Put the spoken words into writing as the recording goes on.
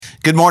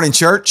Good morning,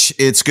 church.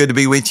 It's good to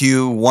be with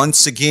you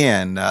once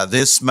again.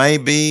 This may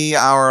be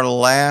our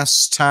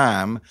last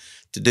time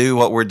to do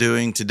what we're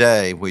doing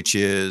today, which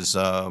is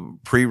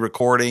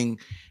pre-recording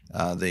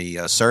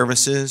the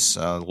services.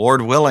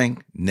 Lord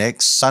willing,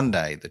 next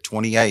Sunday, the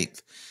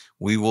 28th,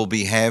 we will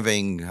be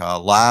having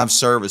live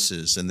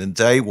services, and then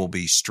they will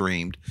be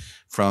streamed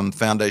from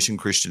Foundation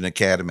Christian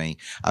Academy.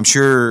 I'm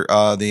sure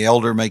the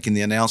elder making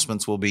the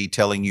announcements will be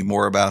telling you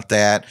more about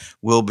that.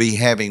 We'll be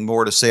having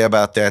more to say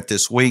about that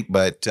this week,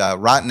 but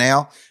right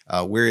now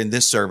we're in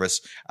this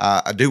service.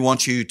 I do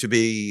want you to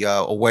be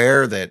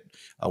aware that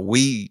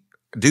we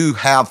do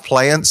have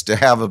plans to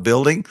have a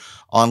building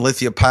on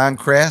Lithia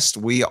Pinecrest.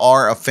 We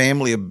are a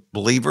family of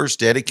believers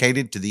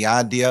dedicated to the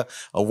idea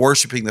of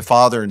worshiping the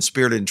Father in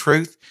spirit and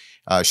truth.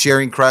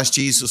 Sharing Christ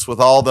Jesus with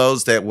all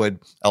those that would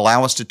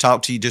allow us to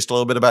talk to you just a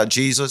little bit about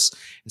Jesus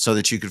so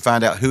that you could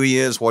find out who he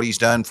is, what he's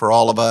done for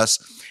all of us,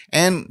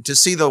 and to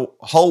see the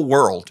whole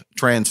world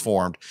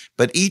transformed,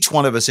 but each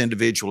one of us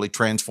individually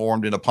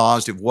transformed in a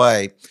positive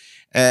way.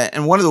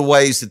 And one of the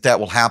ways that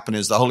will happen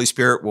is the Holy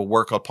Spirit will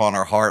work upon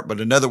our heart.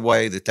 But another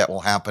way that will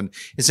happen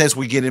is as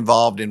we get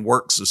involved in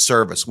works of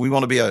service. We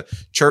want to be a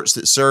church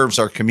that serves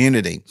our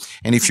community.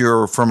 And if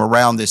you're from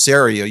around this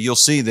area, you'll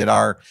see that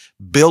our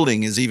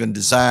building is even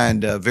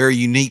designed very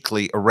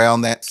uniquely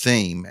around that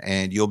theme.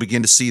 And you'll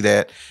begin to see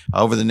that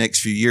over the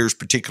next few years,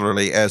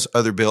 particularly as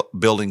other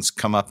buildings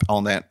come up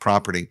on that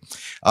property.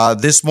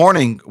 This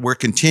morning, we're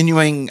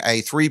continuing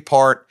a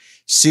 3-part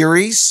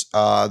series,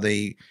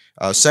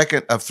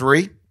 second of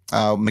 3,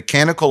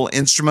 mechanical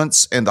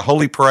instruments and the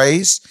holy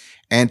praise.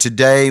 And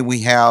today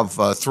we have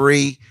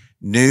 3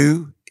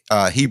 new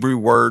Hebrew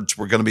words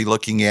we're going to be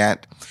looking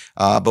at.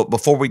 But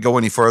before we go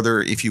any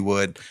further, if you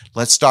would,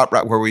 let's stop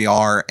right where we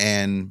are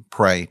and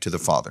pray to the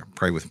Father.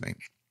 Pray with me.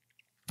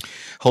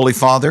 Holy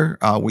Father,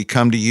 we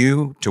come to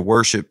you to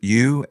worship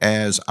you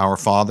as our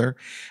Father.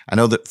 I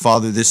know that,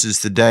 Father, this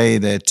is the day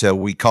that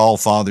we call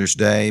Father's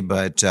Day,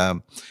 but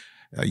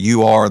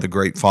you are the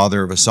great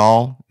Father of us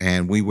all,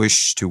 and we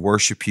wish to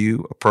worship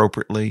you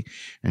appropriately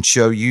and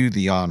show you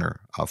the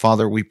honor.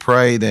 Father, we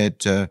pray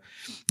that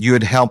you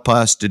would help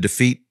us to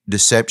defeat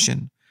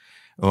deception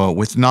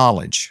with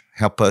knowledge.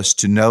 Help us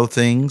to know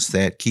things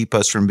that keep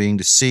us from being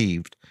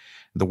deceived.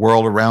 The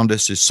world around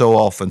us is so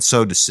often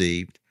so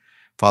deceived.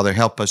 Father,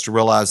 help us to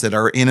realize that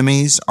our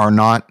enemies are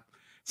not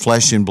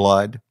flesh and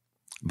blood,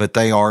 but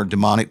they are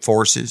demonic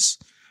forces,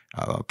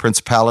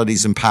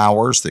 principalities and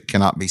powers that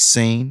cannot be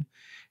seen.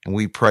 And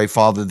we pray,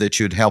 Father, that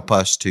you'd help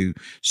us to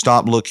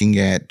stop looking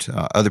at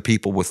other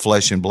people with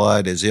flesh and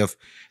blood as if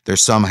they're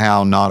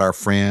somehow not our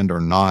friend or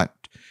not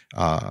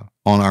on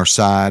our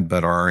side,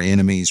 but are our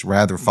enemies.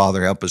 Rather,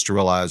 Father, help us to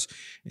realize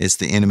it's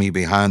the enemy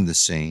behind the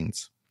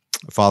scenes.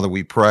 Father,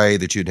 we pray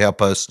that you'd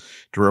help us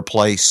to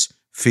replace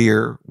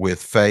fear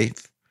with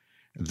faith,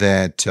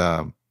 that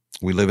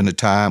we live in a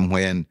time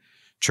when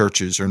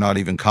churches are not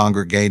even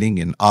congregating,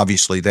 and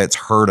obviously that's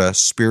hurt us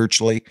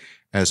spiritually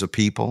as a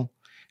people.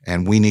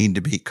 And we need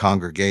to be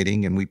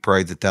congregating, and we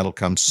pray that that'll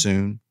come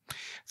soon.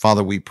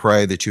 Father, we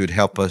pray that you would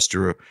help us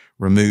to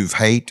remove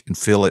hate and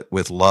fill it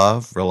with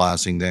love,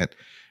 realizing that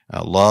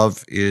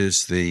love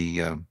is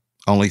the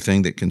only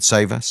thing that can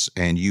save us,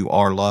 and you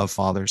are love,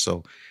 Father,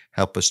 so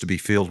help us to be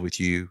filled with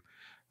you.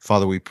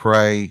 Father, we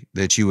pray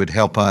that you would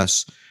help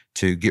us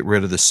to get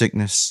rid of the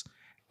sickness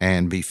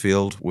and be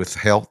filled with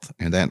health,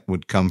 and that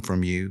would come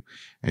from you,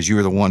 as you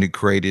are the one who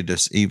created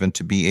us even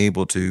to be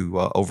able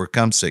to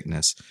overcome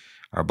sickness.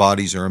 Our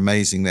bodies are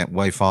amazing that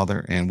way,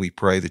 Father, and we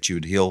pray that you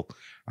would heal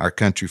our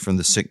country from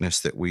the sickness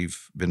that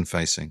we've been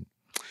facing.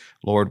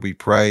 Lord, we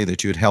pray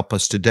that you would help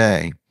us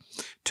today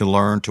to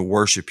learn to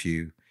worship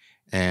you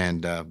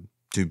and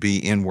to be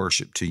in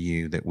worship to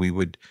you, that we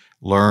would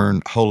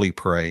learn holy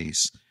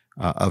praise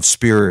of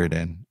spirit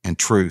and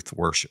truth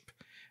worship.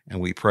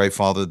 And we pray,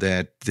 Father,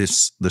 that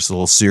this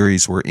little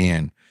series we're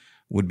in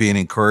would be an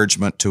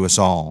encouragement to us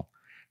all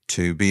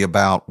to be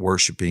about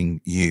worshiping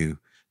you,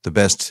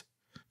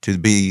 to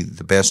be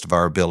the best of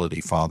our ability,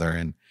 Father,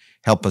 and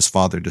help us,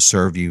 Father, to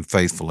serve you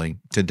faithfully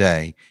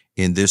today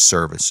in this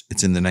service.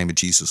 It's in the name of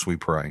Jesus we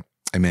pray.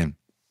 Amen.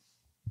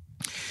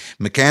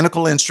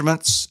 Mechanical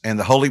instruments and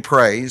the holy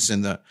praise,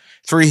 and the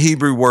 3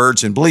 Hebrew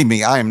words, and believe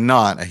me, I am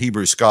not a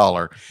Hebrew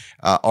scholar,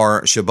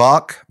 are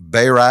Shabach,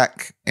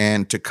 Barak,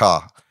 and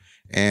Tekah.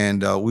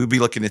 And we'll be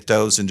looking at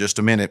those in just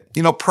a minute.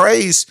 You know,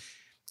 praise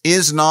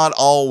is not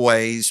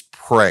always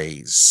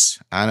praise.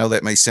 I know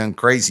that may sound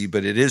crazy,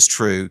 but it is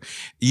true.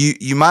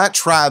 You might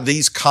try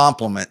these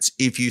compliments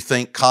if you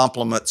think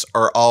compliments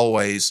are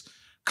always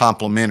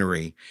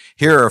complimentary.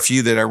 Here are a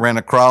few that I ran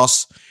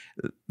across.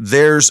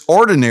 There's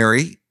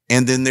ordinary,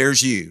 and then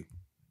there's you.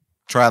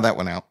 Try that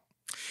one out.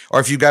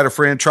 Or if you've got a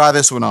friend, try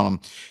this one on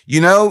them.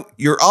 You know,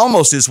 you're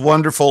almost as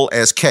wonderful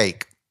as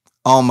cake.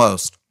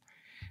 Almost.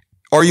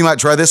 Or you might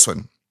try this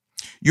one.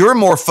 You're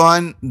more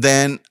fun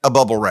than a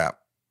bubble wrap.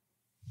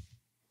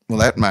 Well,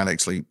 that might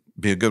actually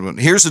be a good one.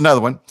 Here's another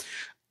one.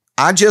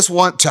 I just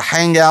want to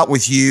hang out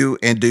with you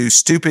and do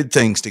stupid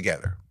things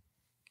together.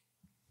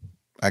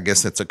 I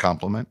guess that's a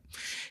compliment.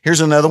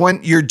 Here's another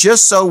one. You're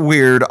just so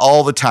weird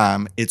all the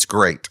time. It's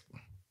great.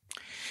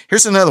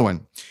 Here's another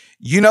one.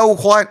 You know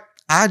what?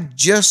 I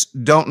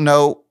just don't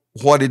know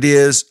what it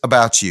is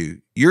about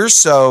you. You're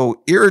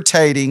so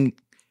irritating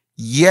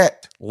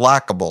yet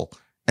likable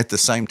at the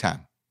same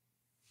time.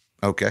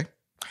 Okay.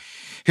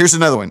 Here's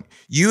another one.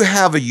 You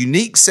have a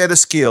unique set of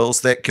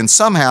skills that can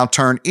somehow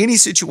turn any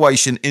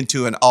situation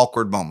into an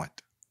awkward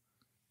moment.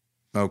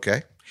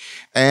 Okay.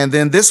 And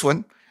then this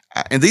one,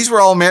 and these were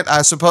all meant,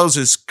 I suppose,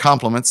 as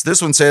compliments.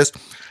 This one says,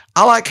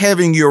 I like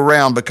having you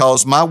around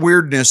because my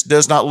weirdness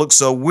does not look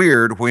so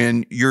weird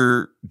when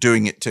you're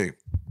doing it too.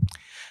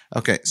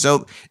 Okay,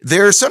 so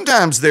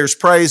sometimes there's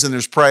praise and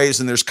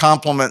there's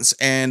compliments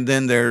and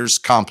then there's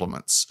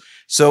compliments.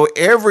 So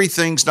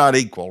everything's not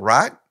equal,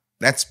 right?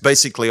 That's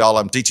basically all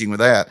I'm teaching with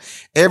that.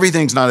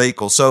 Everything's not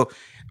equal. So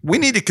we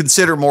need to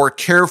consider more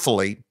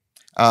carefully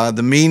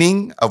the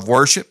meaning of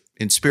worship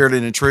in spirit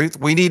and in truth.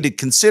 We need to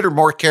consider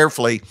more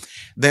carefully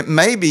that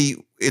maybe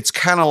it's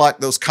kind of like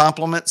those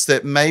compliments,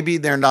 that maybe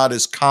they're not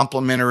as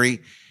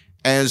complimentary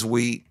as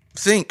we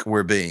think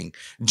we're being.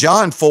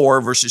 John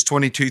 4, verses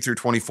 22 through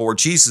 24,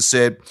 Jesus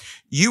said,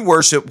 you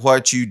worship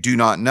what you do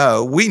not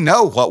know. We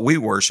know what we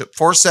worship,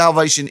 for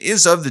salvation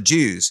is of the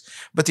Jews.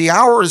 But the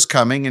hour is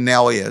coming, and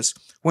now is,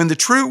 when the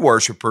true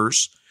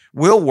worshipers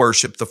will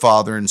worship the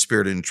Father in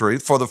spirit and in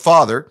truth, for the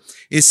Father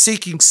is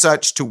seeking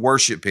such to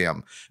worship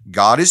him.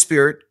 God is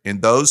spirit,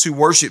 and those who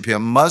worship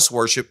him must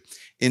worship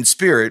in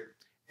spirit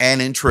and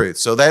in truth.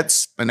 So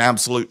that's an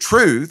absolute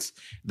truth,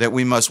 that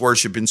we must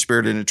worship in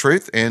spirit and in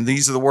truth. And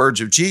these are the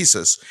words of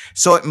Jesus.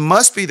 So it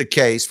must be the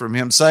case from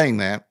him saying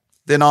that,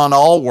 then on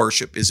all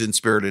worship is in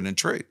spirit and in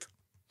truth.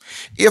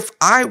 If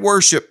I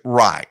worship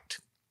right,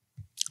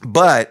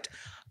 but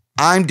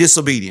I'm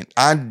disobedient,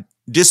 I'm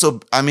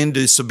in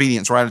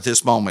disobedience right at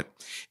this moment,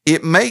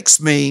 it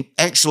makes me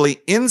actually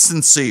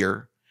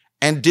insincere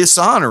and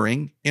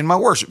dishonoring in my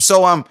worship.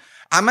 So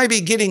I may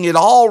be getting it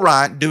all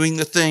right, doing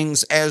the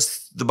things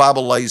as the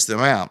Bible lays them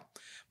out.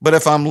 But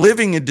if I'm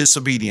living in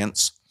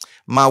disobedience,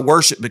 my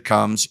worship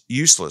becomes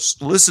useless.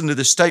 Listen to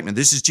this statement.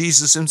 This is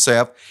Jesus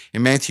himself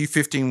in Matthew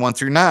 15, 1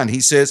 through 9.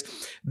 He says,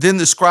 then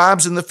the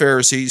scribes and the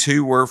Pharisees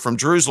who were from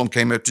Jerusalem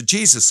came up to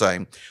Jesus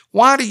saying,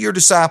 why do your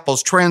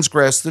disciples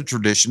transgress the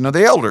tradition of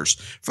the elders?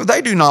 For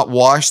they do not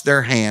wash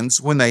their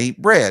hands when they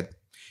eat bread.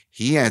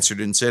 He answered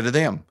and said to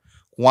them,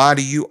 why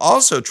do you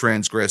also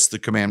transgress the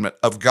commandment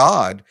of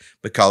God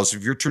because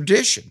of your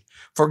tradition?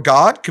 For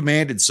God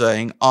commanded,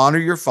 saying, honor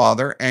your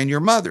father and your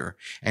mother,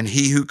 and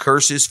he who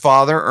curses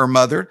father or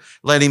mother,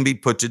 let him be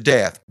put to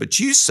death. But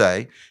you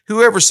say,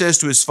 whoever says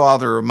to his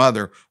father or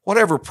mother,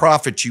 whatever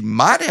profit you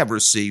might have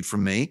received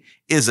from me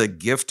is a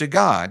gift to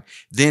God,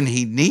 then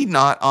he need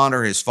not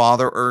honor his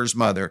father or his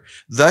mother.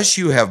 Thus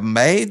you have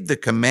made the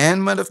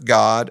commandment of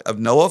God of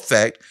no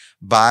effect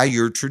by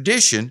your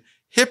tradition,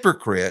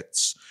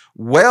 hypocrites.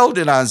 Well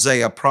did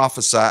Isaiah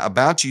prophesy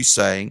about you,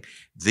 saying,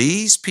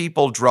 these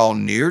people draw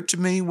near to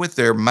me with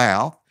their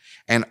mouth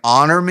and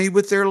honor me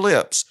with their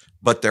lips,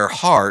 but their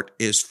heart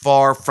is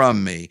far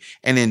from me.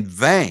 And in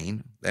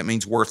vain, that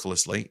means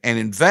worthlessly, and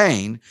in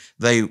vain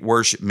they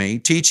worship me,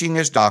 teaching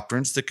as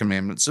doctrines the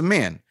commandments of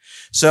men.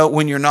 So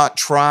when you're not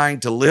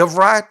trying to live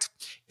right,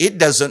 it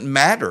doesn't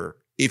matter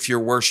if your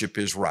worship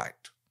is right.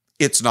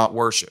 It's not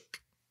worship.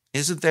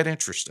 Isn't that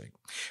interesting?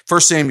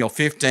 1 Samuel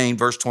 15,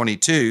 verse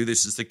 22,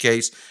 this is the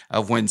case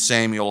of when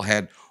Samuel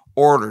had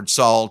ordered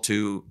Saul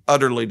to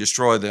utterly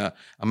destroy the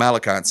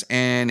Amalekites,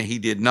 and he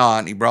did not.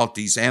 And he brought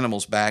these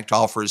animals back to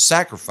offer as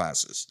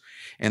sacrifices,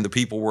 and the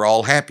people were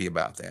all happy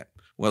about that.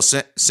 Well,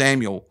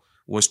 Samuel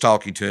was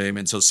talking to him,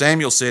 and so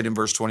Samuel said in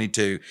verse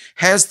 22,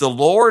 has the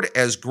Lord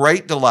as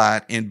great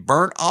delight in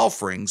burnt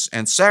offerings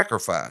and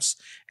sacrifice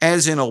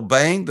as in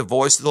obeying the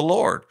voice of the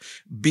Lord?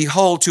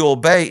 Behold, to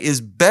obey is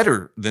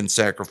better than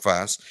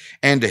sacrifice,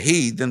 and to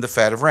heed than the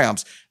fat of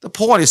rams. The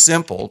point is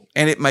simple,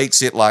 and it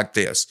makes it like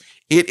this.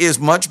 It is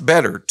much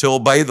better to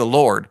obey the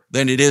Lord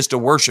than it is to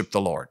worship the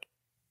Lord.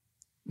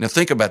 Now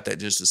think about that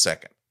just a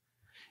second.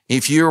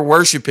 If you're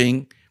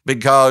worshiping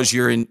because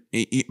you're in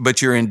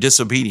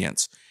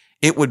disobedience,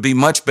 it would be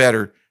much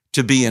better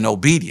to be in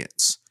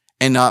obedience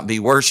and not be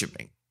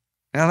worshiping.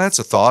 Now that's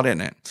a thought, isn't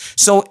it?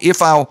 So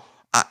if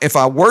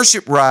I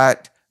worship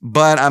right,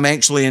 but I'm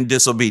actually in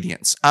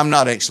disobedience, I'm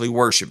not actually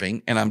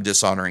worshiping and I'm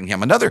dishonoring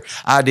him. Another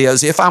idea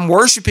is if I'm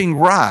worshiping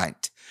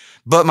right,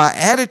 but my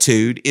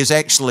attitude is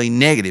actually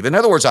negative. In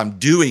other words, I'm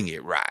doing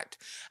it right.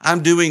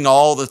 I'm doing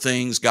all the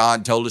things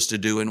God told us to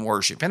do in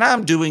worship, and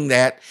I'm doing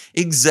that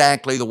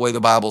exactly the way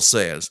the Bible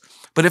says.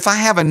 But if I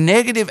have a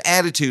negative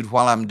attitude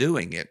while I'm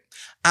doing it,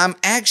 I'm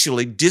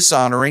actually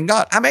dishonoring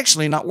God. I'm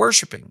actually not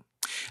worshiping.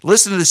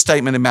 Listen to this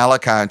statement in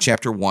Malachi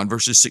chapter 1,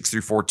 verses 6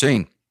 through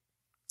 14.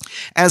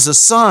 As a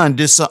son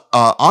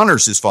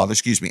honors his father,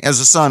 as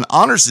a son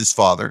honors his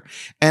father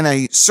and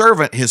a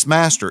servant his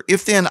master,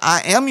 if then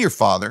I am your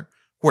father,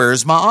 where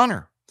is my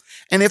honor?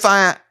 And if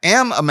I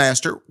am a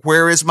master,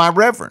 where is my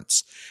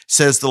reverence?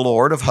 Says the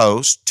Lord of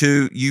hosts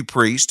to you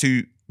priests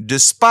who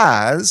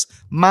despise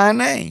my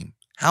name.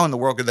 How in the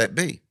world could that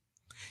be?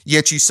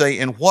 Yet you say,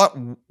 in what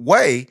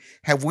way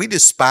have we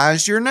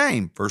despised your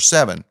name? Verse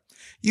 7,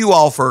 you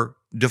offer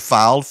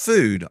defiled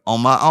food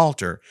on my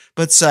altar,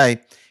 but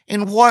say,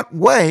 in what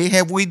way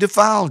have we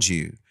defiled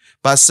you?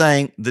 By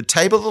saying the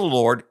table of the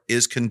Lord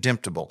is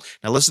contemptible.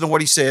 Now listen to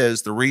what he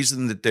says. The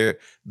reason that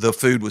the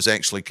food was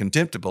actually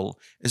contemptible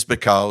is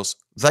because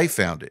they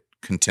found it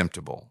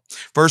contemptible.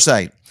 Verse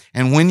 8,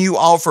 and when you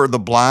offer the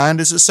blind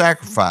as a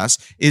sacrifice,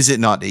 is it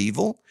not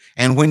evil?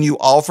 And when you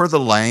offer the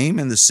lame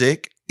and the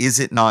sick, is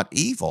it not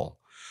evil?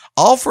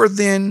 Offer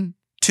then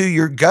to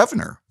your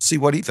governor. See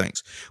what he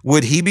thinks.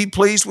 Would he be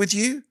pleased with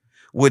you?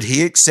 Would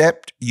he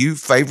accept you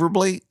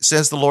favorably,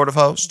 says the Lord of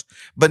hosts?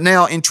 But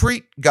now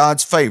entreat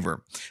God's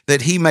favor,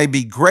 that he may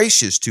be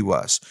gracious to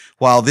us.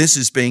 While this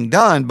is being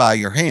done by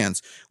your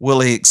hands, will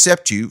he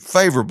accept you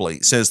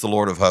favorably, says the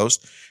Lord of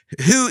hosts?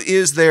 Who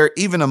is there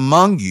even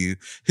among you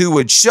who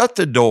would shut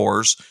the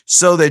doors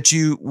so that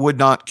you would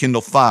not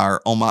kindle fire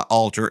on my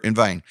altar in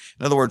vain?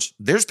 In other words,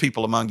 there's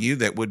people among you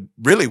that would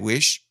really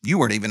wish you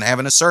weren't even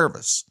having a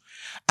service.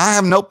 I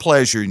have no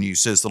pleasure in you,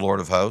 says the Lord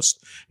of hosts,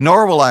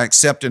 nor will I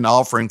accept an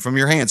offering from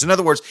your hands. In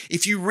other words,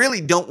 if you really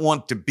don't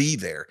want to be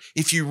there,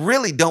 if you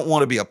really don't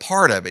want to be a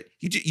part of it,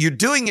 you're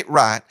doing it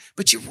right,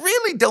 but you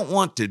really don't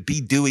want to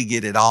be doing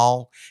it at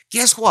all,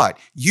 guess what?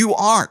 You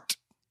aren't.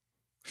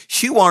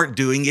 You aren't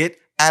doing it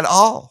at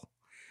all.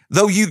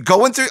 Though you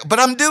going through,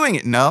 but I'm doing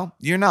it. No,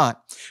 you're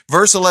not.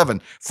 Verse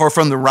 11, for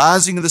from the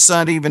rising of the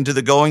sun even to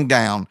the going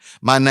down,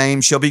 my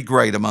name shall be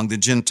great among the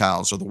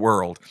Gentiles of the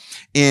world.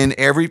 In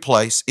every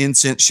place,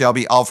 incense shall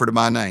be offered to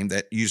my name.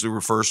 That usually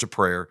refers to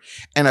prayer.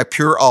 And a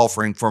pure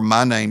offering for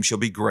my name shall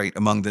be great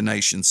among the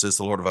nations, says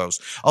the Lord of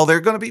hosts. Oh, there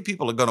are going to be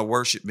people who are going to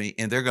worship me,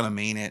 and they're going to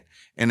mean it,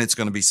 and it's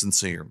going to be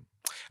sincere.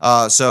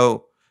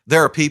 So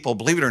there are people,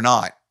 believe it or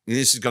not,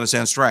 this is going to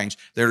sound strange,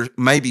 they're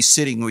maybe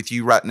sitting with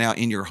you right now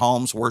in your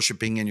homes,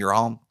 worshiping in your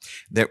home,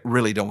 that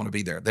really don't want to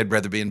be there. They'd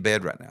rather be in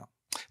bed right now.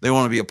 They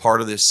want to be a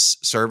part of this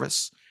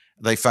service.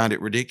 They find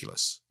it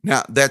ridiculous.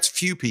 Now, that's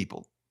few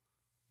people,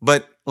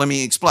 but let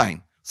me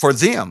explain. For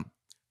them,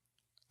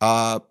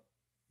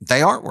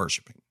 they aren't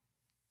worshiping.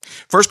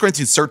 1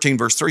 Corinthians 13,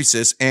 verse 3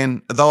 says,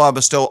 and though I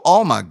bestow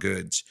all my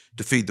goods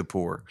to feed the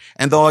poor,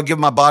 and though I give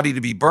my body to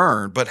be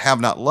burned, but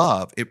have not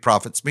love, it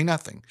profits me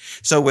nothing.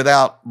 So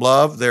without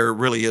love, there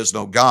really is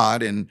no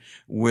God, and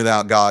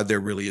without God, there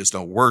really is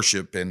no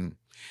worship. And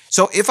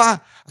so if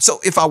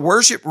I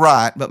worship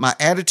right, but my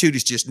attitude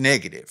is just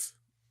negative,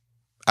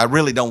 I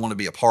really don't want to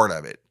be a part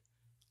of it,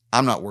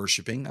 I'm not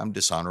worshiping, I'm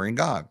dishonoring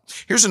God.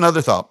 Here's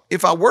another thought.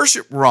 If I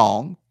worship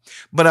wrong,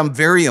 but I'm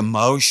very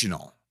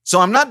emotional, so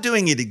I'm not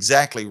doing it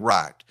exactly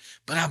right,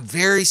 but I'm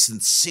very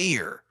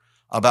sincere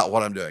about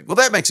what I'm doing. Well,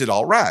 that makes it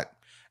all right.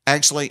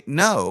 Actually,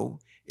 no,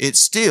 it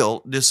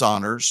still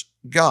dishonors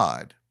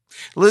God.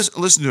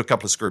 Listen to a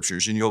couple of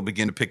scriptures and you'll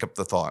begin to pick up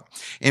the thought.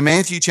 In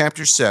Matthew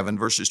chapter 7,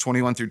 verses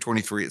 21 through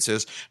 23, it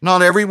says,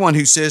 not everyone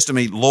who says to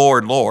me,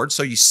 Lord, Lord,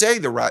 so you say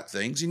the right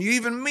things and you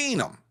even mean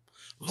them.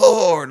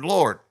 Lord,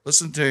 Lord,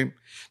 listen to him.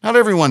 Not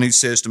everyone who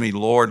says to me,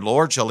 Lord,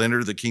 Lord, shall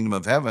enter the kingdom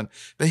of heaven,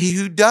 but he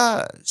who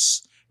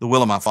does the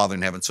will of my Father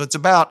in heaven. So it's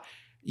about,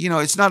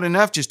 it's not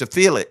enough just to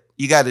feel it.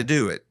 You got to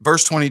do it.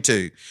 Verse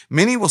 22,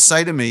 many will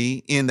say to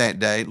me in that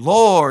day,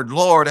 Lord,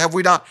 Lord, have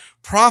we not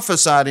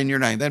prophesied in your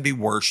name? That'd be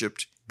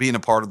worshiped, being a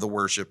part of the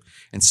worship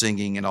and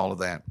singing and all of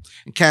that.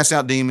 And cast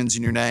out demons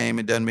in your name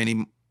and done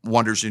many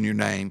wonders in your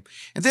name.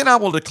 And then I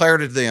will declare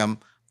to them,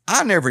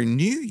 I never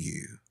knew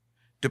you.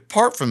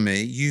 Depart from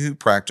me, you who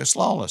practice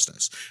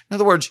lawlessness. In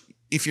other words,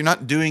 if you're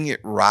not doing it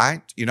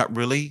right, you're not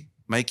really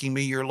making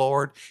me your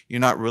Lord, you're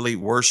not really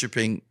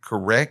worshiping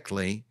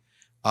correctly,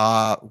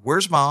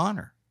 where's my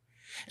honor?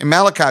 In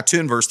Malachi 2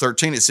 and verse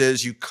 13, it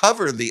says, you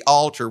cover the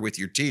altar with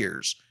your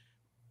tears,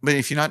 but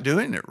if you're not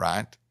doing it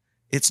right,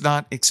 it's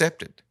not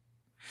accepted.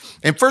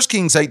 In 1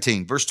 Kings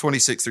 18, verse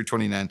 26 through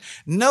 29,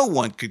 no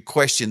one could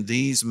question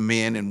these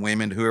men and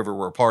women, whoever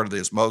were a part of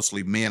this,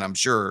 mostly men, I'm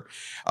sure.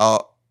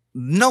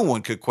 No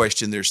one could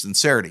question their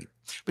sincerity.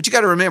 But you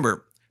got to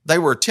remember, they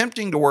were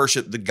attempting to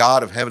worship the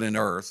God of heaven and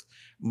earth,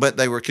 but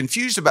they were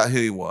confused about who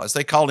he was.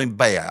 They called him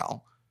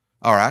Baal.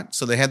 All right,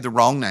 so they had the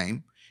wrong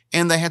name,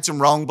 and they had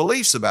some wrong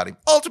beliefs about him.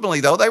 Ultimately,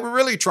 though, they were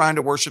really trying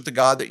to worship the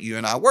God that you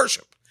and I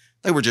worship.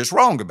 They were just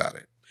wrong about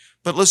it.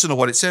 But listen to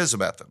what it says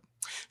about them.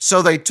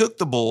 So they took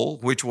the bull,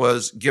 which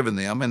was given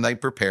them, and they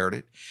prepared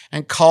it,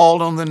 and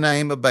called on the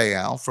name of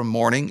Baal from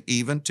morning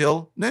even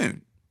till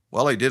noon.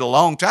 Well, they did a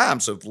long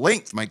time, so if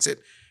length makes it,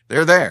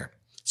 they're there,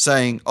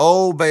 saying,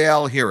 O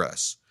Baal, hear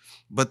us.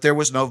 But there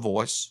was no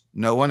voice,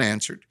 no one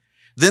answered.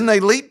 Then they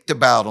leaped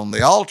about on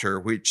the altar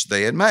which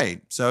they had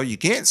made. So you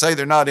can't say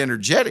they're not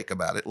energetic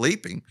about it,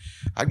 leaping.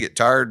 I get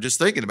tired just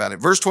thinking about it.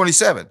 Verse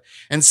 27,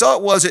 and so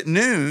it was at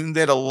noon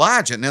that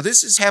Elijah, now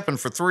this has happened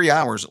for 3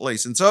 hours at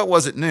least, and so it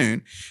was at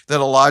noon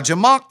that Elijah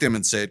mocked them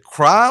and said,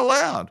 cry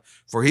aloud,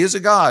 for he is a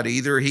God.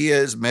 Either he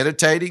is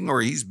meditating,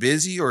 or he's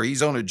busy, or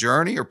he's on a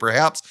journey, or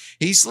perhaps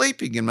he's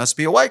sleeping and must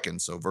be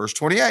awakened. So verse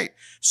 28,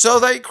 so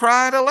they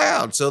cried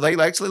aloud. So they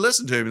actually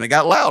listened to him and they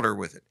got louder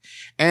with it.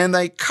 And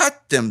they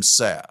cut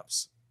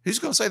themselves. Who's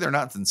going to say they're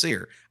not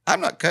sincere?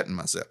 I'm not cutting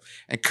myself.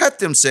 And cut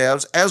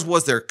themselves, as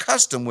was their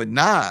custom, with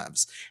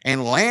knives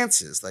and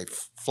lances. They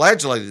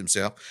flagellated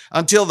themselves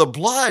until the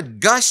blood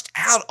gushed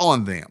out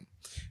on them.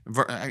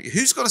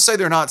 Who's going to say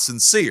they're not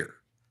sincere?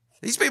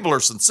 These people are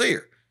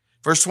sincere.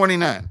 Verse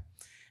 29.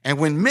 And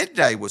when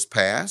midday was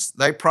past,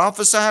 they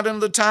prophesied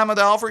unto the time of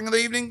the offering of the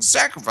evening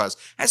sacrifice.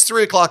 That's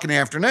 3 o'clock in the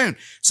afternoon.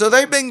 So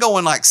they've been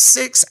going like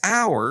 6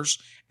 hours,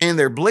 and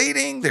they're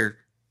bleeding. They're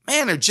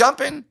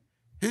jumping.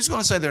 Who's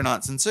going to say they're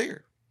not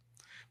sincere?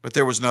 But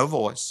there was no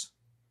voice.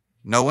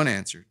 No one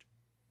answered.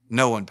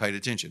 No one paid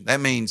attention. That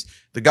means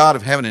the God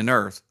of heaven and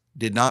earth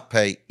did not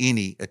pay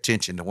any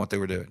attention to what they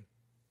were doing.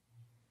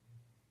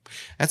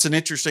 That's an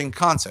interesting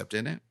concept,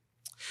 isn't it?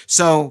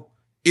 So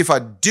if I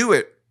do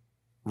it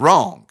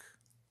wrong,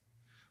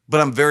 but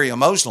I'm very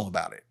emotional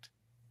about it,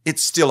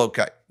 it's still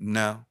okay.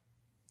 No,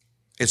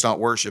 it's not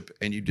worship,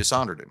 and you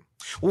dishonored him.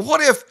 Well,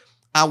 what if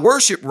I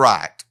worship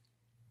right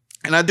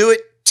and I do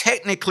it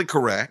technically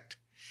correct,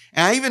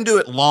 and I even do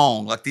it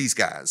long like these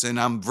guys, and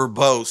I'm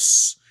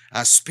verbose.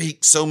 I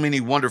speak so many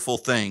wonderful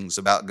things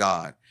about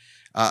God,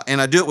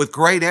 and I do it with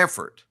great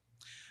effort.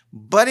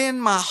 But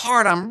in my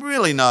heart, I'm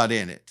really not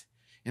in it.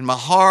 In my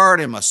heart,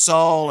 in my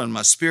soul, in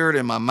my spirit,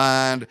 in my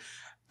mind,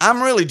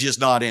 I'm really just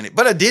not in it.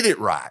 But I did it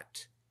right.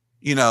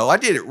 I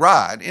did it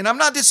right, and I'm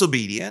not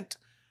disobedient.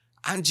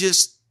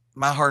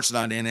 My heart's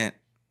not in it.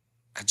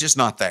 I'm just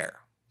not there.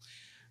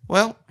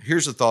 Well,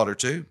 here's a thought or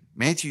two.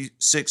 Matthew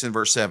 6 and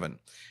verse 7.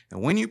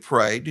 And when you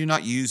pray, do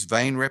not use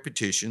vain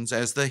repetitions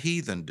as the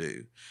heathen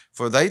do,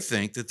 for they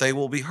think that they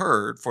will be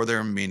heard for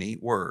their many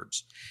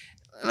words.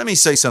 Let me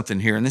say something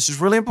here, and this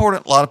is really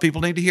important. A lot of people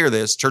need to hear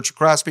this. Church of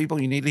Christ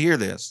people, you need to hear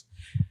this.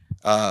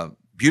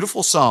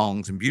 Beautiful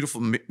songs and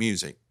beautiful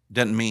music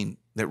doesn't mean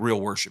that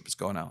real worship is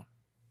going on.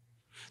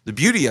 The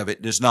beauty of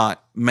it does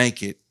not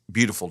make it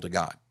beautiful to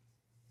God.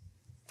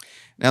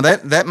 Now,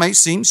 that may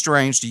seem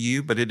strange to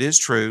you, but it is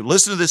true.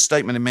 Listen to this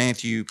statement in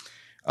Matthew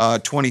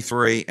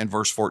 23 and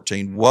verse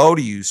 14. Woe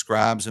to you,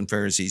 scribes and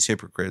Pharisees,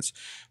 hypocrites,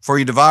 for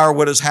you devour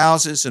widows'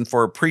 houses and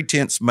for a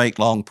pretense make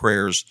long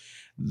prayers.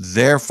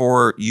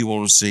 Therefore, you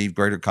will receive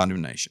greater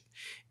condemnation.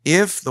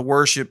 If the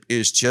worship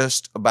is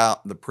just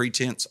about the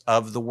pretense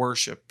of the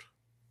worship,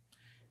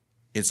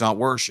 it's not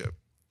worship.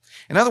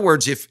 In other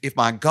words, if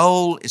my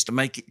goal is to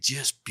make it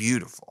just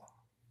beautiful,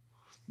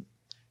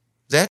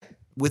 that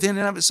within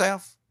and of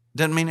itself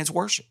doesn't mean it's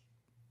worship.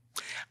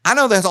 I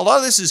know that a lot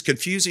of this is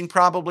confusing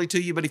probably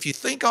to you, but if you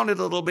think on it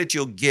a little bit,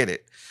 you'll get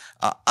it.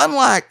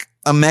 Unlike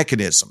a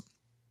mechanism,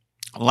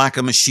 like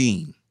a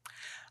machine,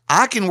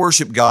 I can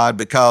worship God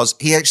because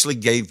he actually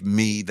gave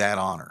me that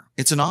honor.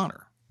 It's an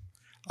honor.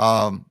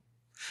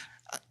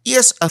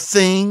 Yes, a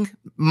thing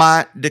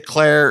might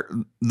declare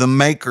the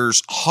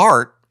maker's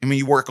heart. I mean,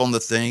 you work on the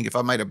thing. If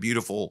I made a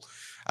beautiful,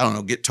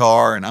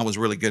 guitar, and I was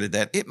really good at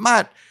that, it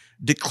might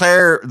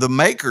declare the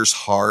maker's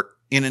heart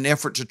in an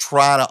effort to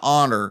try to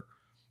honor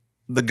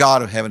the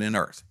God of heaven and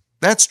earth.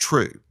 That's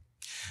true.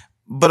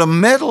 But a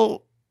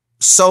metal,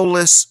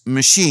 soulless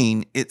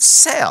machine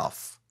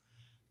itself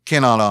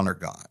cannot honor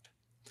God.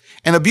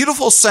 And a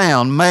beautiful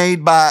sound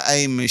made by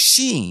a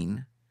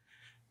machine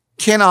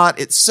cannot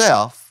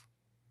itself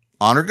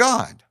honor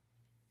God.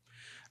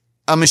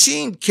 A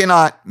machine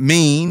cannot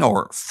mean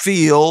or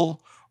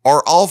feel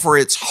or offer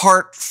its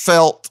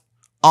heartfelt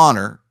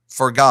honor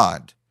for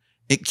God.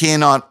 It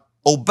cannot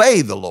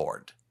obey the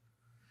Lord.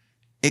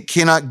 It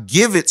cannot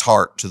give its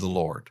heart to the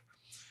Lord.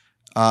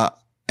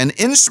 An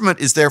instrument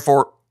is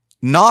therefore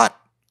not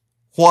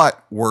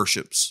what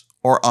worships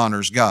or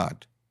honors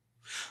God.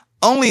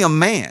 Only a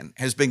man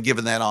has been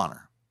given that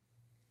honor.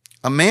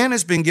 A man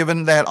has been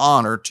given that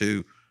honor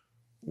to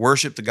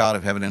worship the God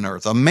of heaven and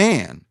earth. A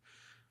man,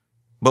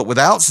 but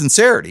without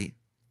sincerity,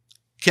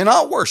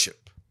 cannot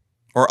worship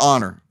or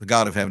honor the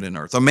God of heaven and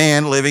earth. A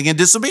man living in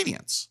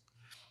disobedience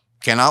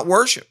cannot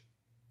worship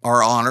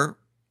or honor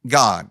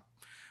God.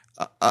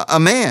 A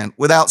man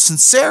without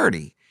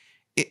sincerity,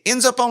 it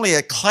ends up only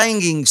a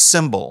clanging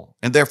cymbal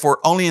and therefore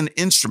only an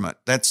instrument.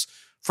 That's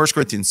 1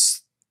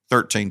 Corinthians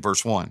 13,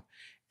 verse 1.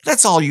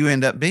 That's all you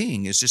end up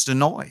being, is just a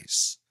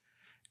noise.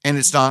 And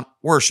it's not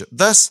worship.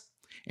 Thus,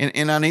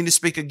 and I need to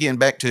speak again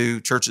back to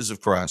churches of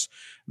Christ.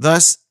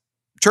 Thus,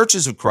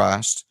 churches of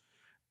Christ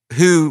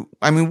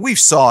we've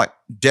sought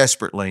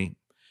desperately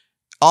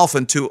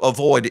often to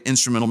avoid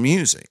instrumental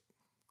music,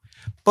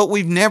 but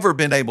we've never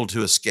been able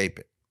to escape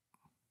it.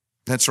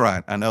 That's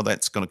right. I know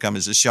that's going to come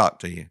as a shock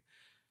to you,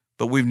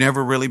 but we've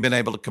never really been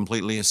able to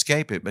completely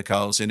escape it,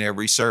 because in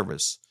every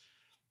service,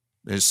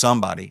 there's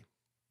somebody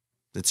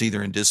that's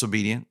either in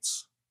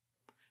disobedience,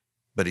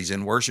 but he's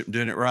in worship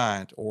doing it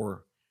right,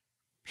 or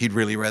he'd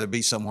really rather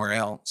be somewhere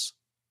else,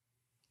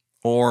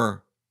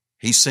 or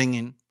he's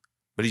singing,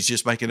 but he's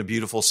just making a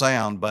beautiful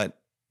sound, but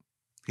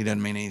he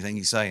doesn't mean anything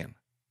he's saying.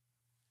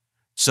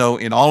 So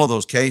in all of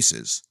those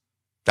cases,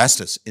 that's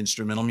just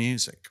instrumental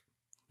music,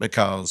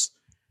 because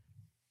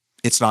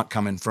it's not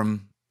coming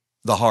from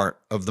the heart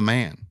of the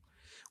man.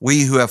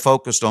 We who have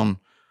focused on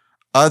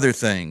other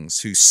things,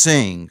 who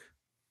sing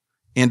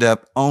end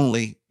up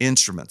only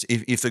instruments.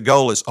 If the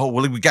goal is, oh,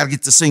 well, we got to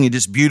get to singing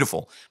just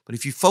beautiful. But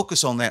if you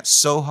focus on that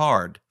so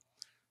hard,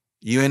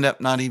 you end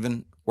up not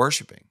even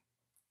worshiping.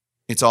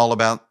 It's all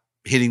about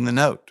hitting the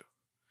note.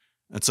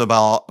 It's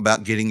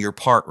about getting your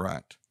part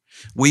right.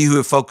 We who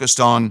have focused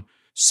on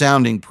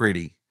sounding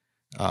pretty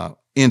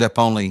end up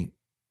only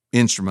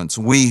instruments.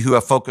 We who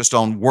have focused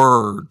on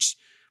words,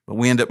 but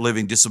we end up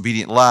living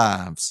disobedient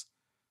lives.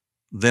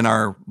 Then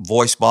our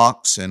voice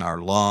box and our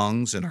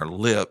lungs and our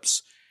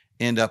lips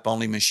end up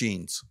only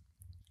machines.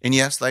 And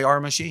yes, they are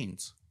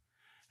machines.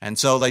 And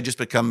so they just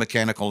become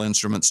mechanical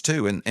instruments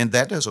too. And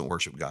that doesn't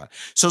worship God.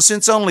 So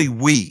since only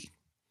we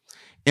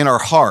in our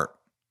heart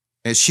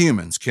as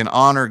humans can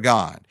honor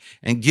God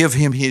and give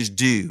him his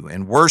due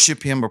and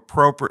worship him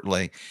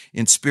appropriately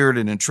in spirit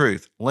and in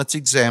truth, let's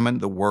examine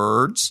the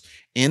words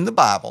in the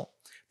Bible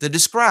that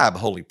describe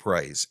holy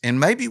praise.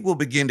 And maybe we'll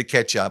begin to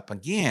catch up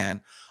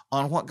again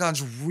on what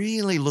God's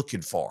really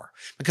looking for,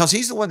 because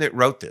he's the one that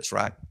wrote this,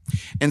 right?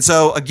 And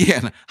so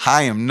again,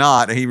 I am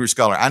not a Hebrew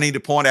scholar. I need to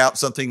point out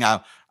something.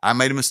 I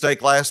made a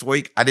mistake last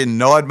week. I didn't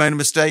know I'd made a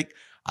mistake.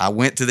 I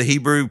went to the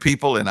Hebrew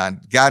people and I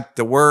got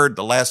the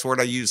last word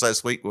I used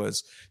last week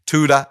was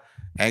Tuda.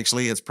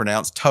 Actually, it's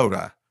pronounced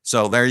Toda.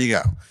 So there you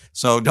go.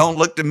 So don't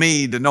look to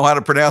me to know how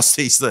to pronounce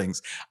these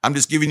things. I'm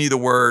just giving you the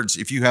words.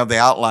 If you have the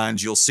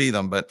outlines, you'll see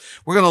them. But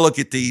we're going to look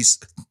at these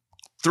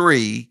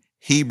 3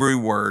 Hebrew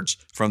words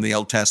from the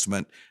Old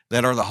Testament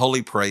that are the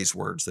holy praise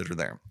words that are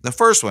there. The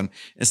first one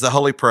is the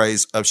holy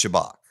praise of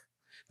Shabach.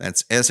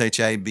 That's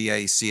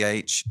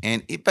Shabach,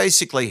 and it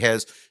basically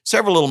has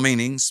several little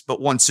meanings,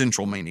 but one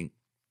central meaning.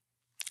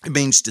 It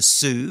means to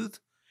soothe.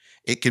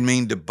 It can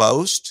mean to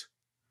boast,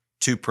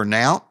 to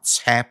pronounce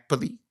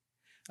happily.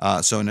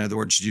 So in other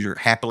words, you're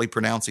happily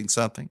pronouncing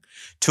something.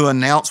 To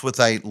announce with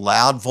a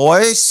loud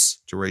voice,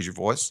 to raise your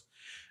voice,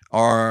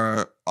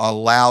 or a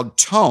loud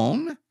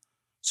tone.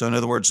 So in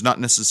other words, not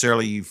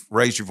necessarily you've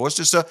raised your voice,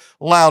 just a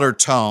louder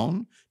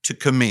tone. To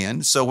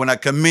commend. So when I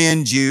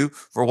commend you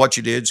for what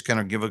you did, just kind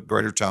of give a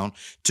greater tone.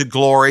 To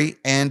glory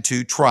and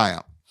to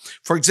triumph.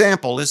 For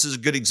example, this is a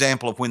good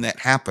example of when that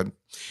happened,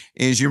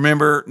 is you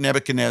remember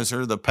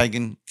Nebuchadnezzar, the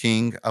pagan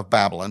king of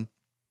Babylon.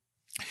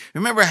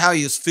 Remember how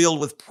he was filled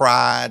with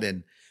pride,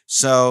 and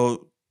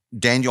so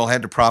Daniel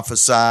had to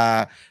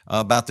prophesy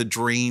about the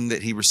dream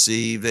that he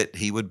received, that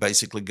he would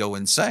basically go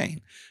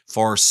insane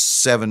for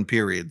 7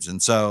 periods.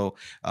 And so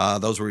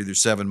those were either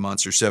 7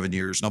 months or 7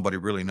 years. Nobody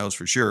really knows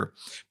for sure.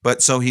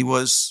 But so he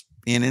was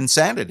in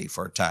insanity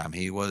for a time.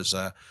 He was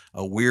a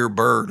weird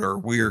bird or a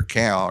weird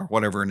cow or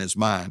whatever in his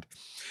mind.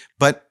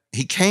 But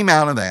he came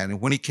out of that. And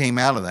when he came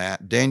out of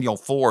that, Daniel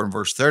 4 and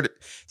verse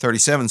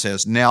 37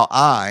 says,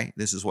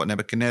 this is what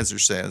Nebuchadnezzar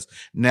says,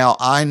 now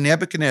I,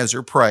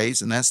 Nebuchadnezzar,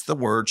 praise, and that's the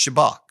word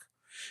Shabach.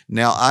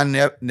 Now I,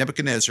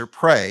 Nebuchadnezzar,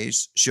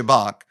 praise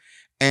Shabach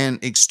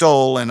and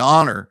extol and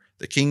honor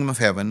the kingdom of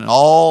heaven, and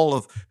all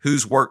of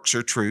whose works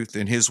are truth,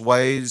 and his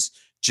ways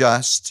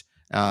just,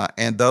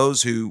 and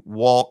those who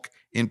walk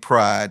in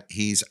pride,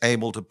 he's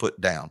able to put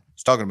down.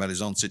 He's talking about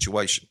his own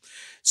situation.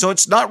 So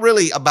it's not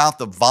really about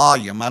the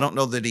volume. I don't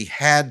know that he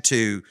had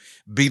to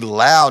be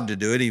loud to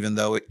do it, even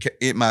though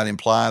it might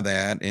imply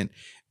that. And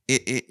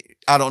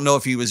I don't know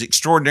if he was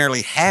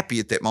extraordinarily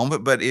happy at that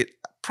moment, but it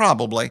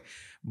probably.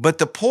 But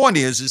the point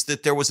is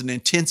that there was an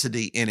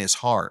intensity in his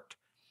heart,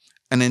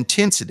 an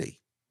intensity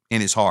in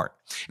his heart.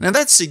 Now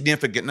that's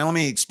significant. Now let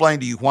me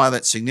explain to you why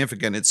that's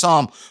significant. In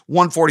Psalm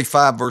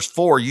 145 verse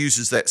 4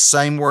 uses that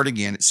same word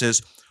again. It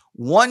says,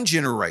 one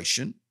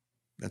generation,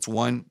 that's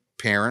one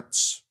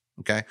parents,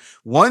 okay?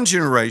 One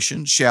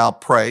generation shall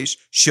praise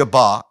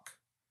Shabach,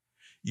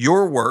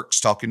 your works,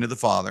 talking to the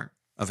Father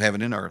of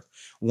heaven and earth.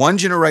 One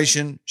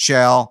generation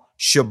shall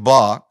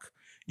Shabach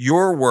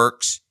your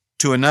works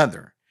to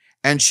another,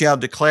 and shall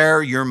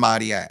declare your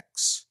mighty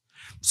acts.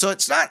 So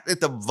it's not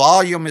that the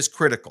volume is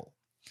critical.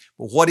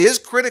 But what is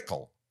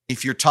critical,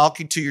 if you're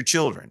talking to your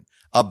children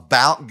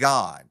about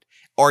God,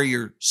 or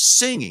you're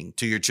singing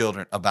to your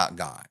children about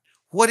God,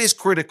 what is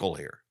critical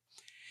here?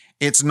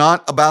 It's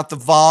not about the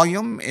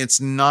volume.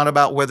 It's not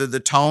about whether the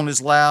tone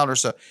is loud or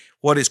so.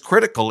 What is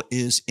critical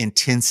is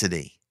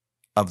intensity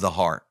of the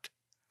heart.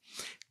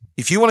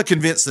 If you want to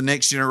convince the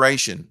next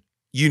generation,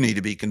 you need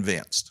to be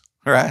convinced,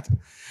 all right?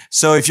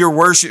 So if you're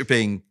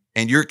worshiping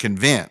and you're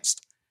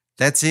convinced,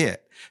 that's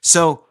it.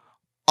 So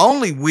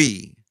only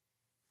we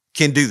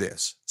can do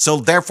this. So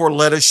therefore,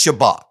 let us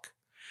Shabach.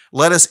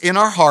 Let us in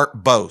our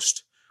heart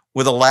boast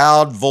with a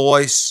loud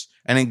voice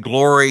and in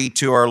glory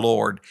to our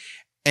Lord.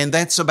 And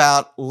that's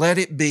about, let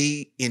it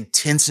be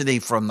intensity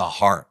from the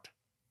heart.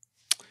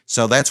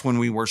 So that's when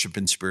we worship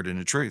in spirit and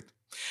in truth.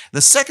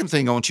 The second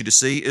thing I want you to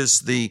see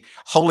is the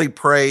holy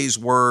praise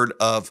word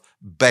of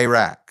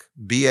Barak.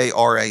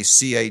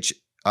 B-A-R-A-C-H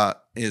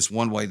is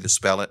one way to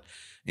spell it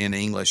in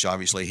English.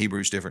 Obviously,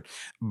 Hebrew's different.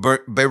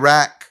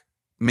 Barak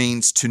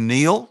means to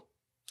kneel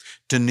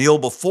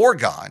before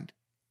God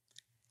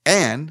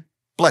and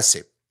bless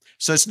him.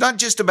 So it's not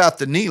just about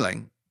the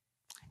kneeling.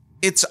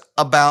 It's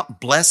about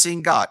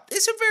blessing God.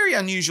 It's a very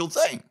unusual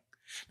thing.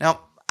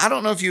 Now, I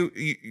don't know if you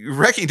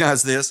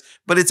recognize this,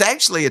 but it's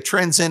actually a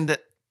transcendent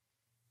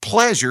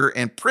pleasure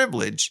and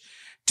privilege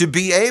to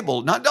be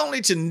able not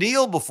only to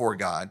kneel before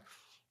God,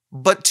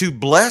 but to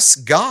bless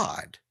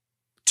God,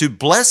 to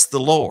bless the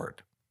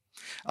Lord.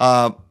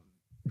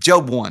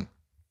 Job 1,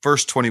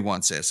 verse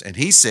 21 says, and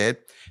he said,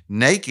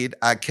 naked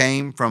I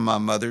came from my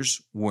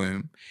mother's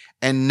womb,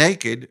 and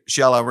naked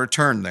shall I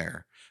return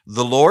there.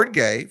 The Lord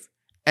gave,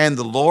 and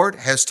the Lord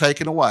has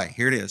taken away.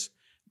 Here it is.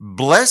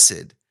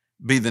 Blessed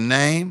be the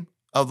name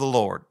of the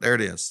Lord. There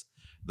it is,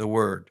 the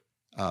word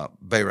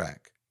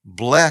Barak.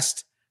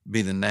 Blessed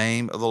be the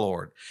name of the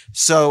Lord.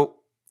 So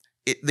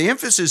the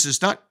emphasis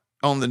is not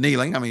on the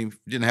kneeling. I mean, if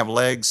you didn't have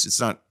legs, it's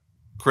not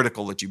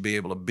critical that you be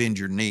able to bend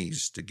your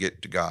knees to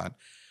get to God.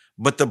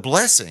 But the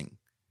blessing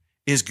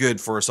is good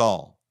for us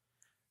all.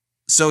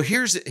 So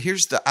here's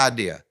the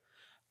idea.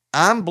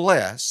 I'm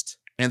blessed,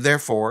 and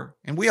therefore,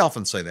 and we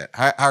often say that.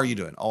 How are you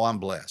doing? Oh, I'm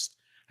blessed.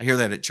 I hear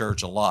that at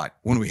church a lot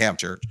when we have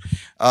church.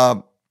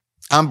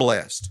 I'm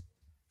blessed.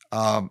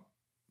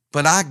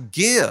 But I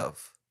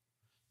give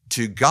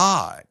to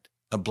God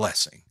a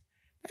blessing.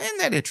 Isn't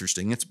that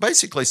interesting? It's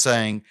basically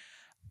saying,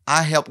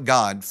 I help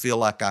God feel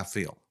like I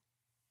feel.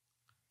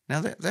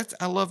 Now,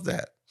 I love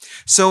that.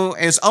 So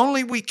as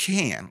only we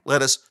can,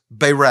 let us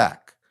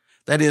Barak,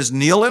 that is,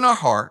 kneel in our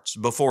hearts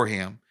before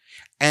him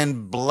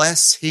and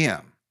bless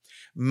him.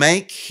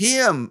 Make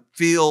him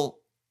feel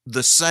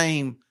the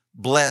same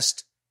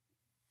blessed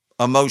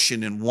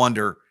emotion and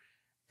wonder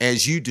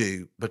as you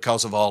do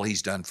because of all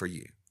he's done for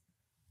you.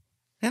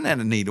 Isn't that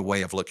a neat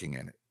way of looking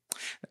at it?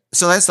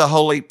 So that's the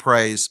holy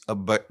praise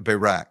of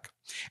Barak.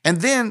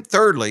 And then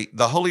thirdly,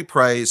 the holy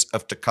praise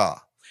of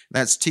Takah.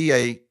 That's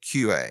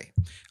T-A-Q-A.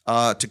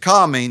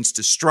 Takah means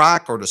to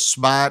strike or to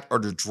smite or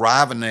to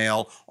drive a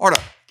nail or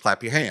to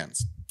clap your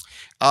hands.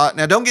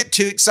 Now, don't get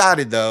too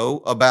excited, though,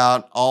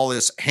 about all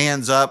this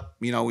hands up.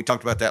 You know, we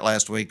talked about that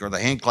last week, or the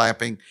hand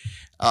clapping.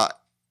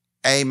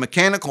 A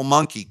mechanical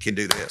monkey can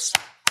do this.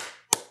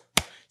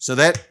 So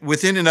that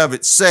within and of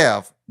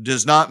itself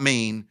does not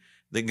mean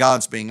that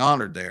God's being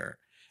honored there.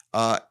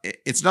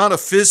 It's not a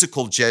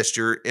physical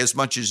gesture as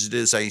much as it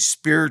is a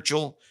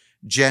spiritual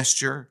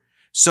gesture.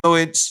 So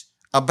it's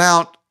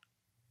about,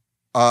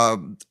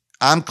 I'm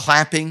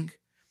clapping,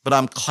 but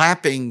I'm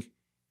clapping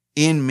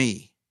in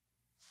me.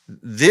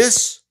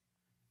 This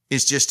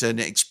is just an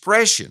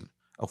expression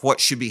of what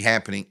should be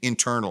happening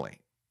internally.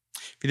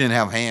 If you didn't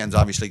have hands,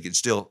 obviously you could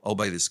still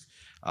obey this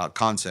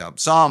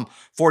concept. Psalm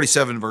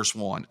 47, verse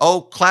 1.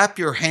 Oh, clap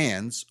your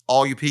hands,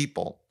 all you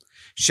people.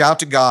 Shout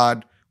to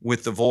God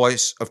with the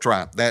voice of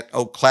triumph. That,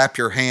 oh, clap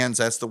your hands,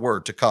 that's the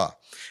word, takah.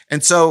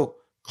 And so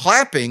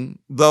clapping,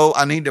 though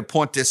I need to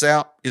point this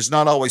out, is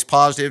not always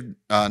positive.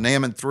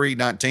 Naaman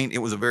 3:19, it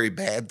was a very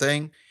bad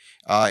thing.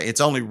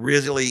 It's only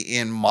really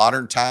in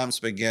modern times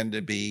begun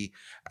to be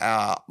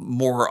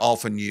more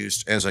often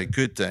used as a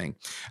good thing.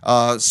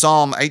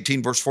 Psalm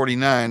 18, verse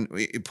 49,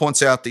 it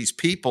points out these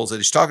peoples that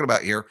he's talking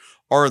about here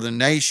are the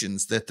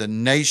nations that the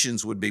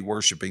nations would be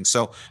worshiping.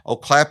 So, oh,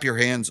 clap your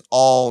hands,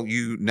 all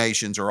you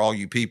nations or all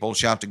you people,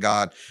 shout to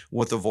God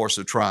with the voice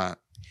of triumph.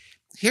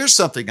 Here's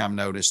something I've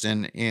noticed,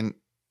 and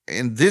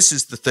this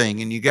is the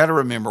thing, and you got to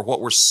remember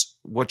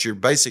what you're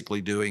basically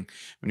doing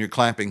when you're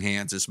clapping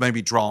hands is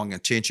maybe drawing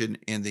attention.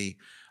 In the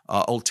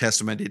Old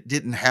Testament, it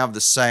didn't have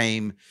the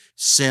same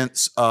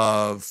sense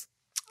of,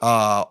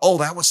 oh,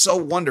 that was so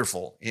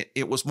wonderful.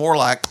 It was more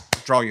like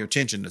draw your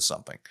attention to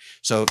something.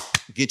 So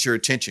get your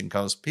attention,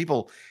 because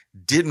people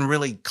didn't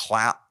really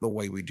clap the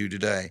way we do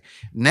today.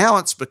 Now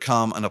it's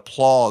become an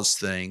applause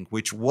thing,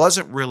 which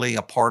wasn't really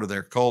a part of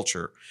their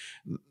culture.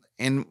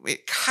 And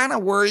it kind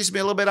of worries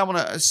me a little bit. I want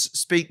to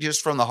speak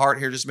just from the heart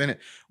here just a minute.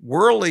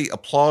 Worldly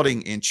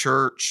applauding in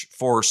church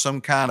for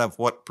some kind of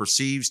what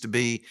perceives to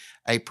be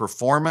a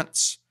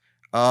performance.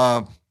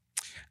 I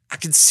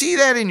can see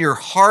that in your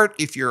heart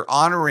if you're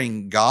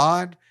honoring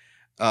God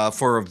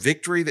for a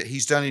victory that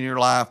he's done in your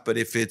life. But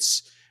if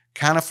it's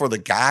kind of for the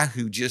guy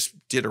who just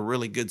did a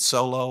really good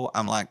solo,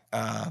 I'm like,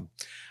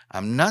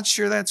 I'm not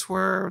sure that's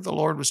where the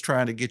Lord was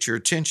trying to get your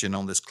attention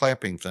on this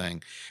clapping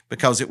thing,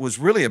 because it was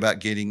really about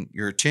getting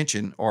your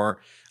attention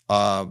or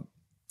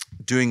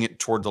doing it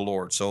toward the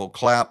Lord. So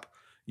clap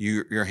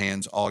your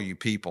hands, all you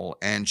people,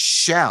 and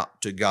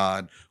shout to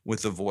God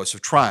with the voice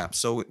of triumph.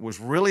 So it was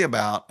really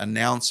about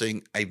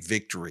announcing a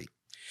victory.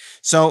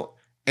 So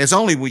as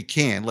only we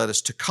can, let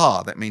us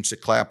takah, that means to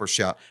clap or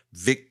shout,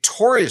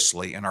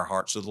 victoriously in our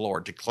hearts to the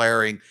Lord,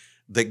 declaring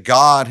that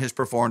God has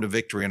performed a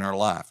victory in our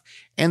life.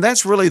 And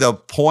that's really the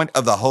point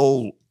of the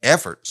whole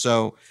effort.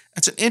 So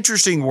that's an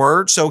interesting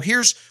word. So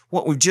here's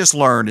what we've just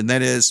learned, and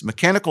that is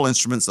mechanical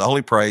instruments, the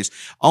holy praise.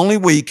 Only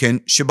we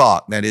can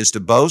shabach, that is to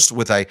boast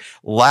with a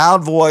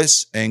loud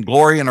voice and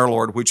glory in our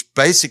Lord, which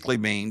basically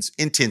means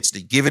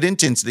intensity. Give it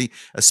intensity,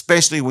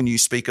 especially when you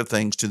speak of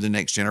things to the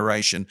next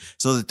generation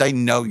so that they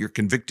know you're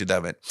convicted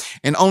of it.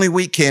 And only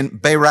we can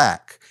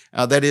Barak,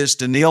 that is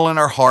to kneel in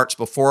our hearts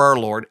before our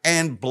Lord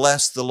and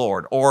bless the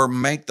Lord, or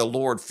make the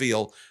Lord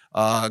feel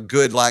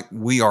good like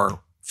we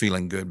are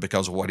feeling good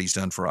because of what he's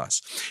done for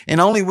us. And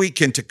only we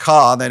can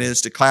taka, that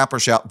is to clap or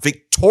shout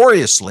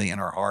victoriously in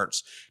our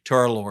hearts to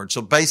our Lord.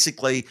 So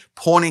basically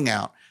pointing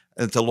out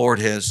that the Lord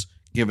has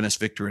given us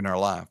victory in our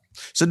life.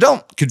 So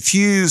don't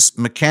confuse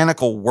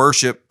mechanical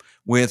worship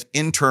with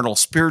internal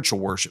spiritual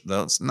worship,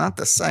 though. It's not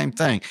the same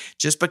thing.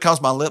 Just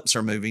because my lips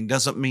are moving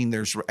doesn't mean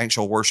there's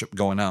actual worship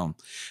going on.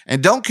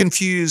 And don't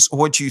confuse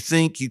what you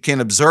think you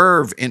can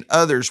observe in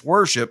others'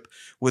 worship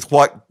with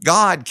what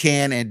God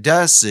can and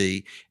does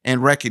see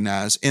and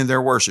recognize in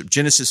their worship.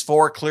 Genesis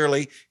 4,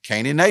 clearly,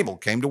 Cain and Abel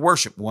came to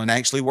worship. One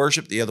actually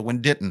worshiped, the other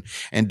one didn't.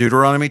 And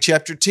Deuteronomy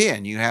chapter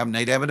 10, you have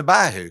Nadab and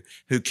Abihu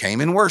who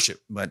came and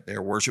worshiped, but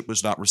their worship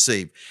was not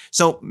received.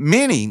 So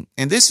many,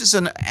 and this is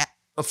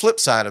a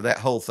flip side of that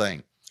whole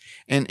thing.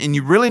 And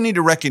you really need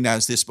to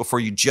recognize this before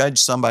you judge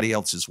somebody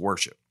else's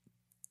worship.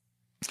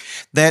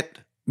 That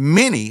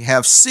many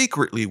have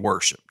secretly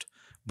worshiped,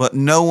 but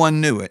no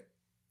one knew it,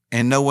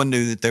 and no one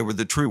knew that they were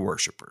the true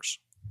worshipers.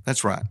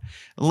 That's right.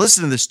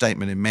 Listen to this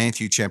statement in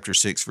Matthew chapter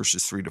 6,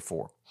 verses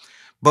 3-4.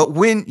 But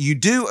when you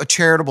do a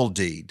charitable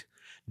deed,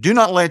 do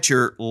not let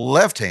your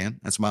left hand,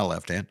 that's my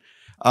left hand,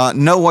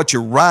 know what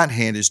your right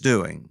hand is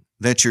doing,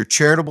 that your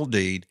charitable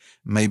deed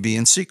may be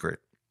in secret.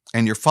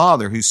 And your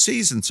Father who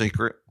sees in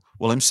secret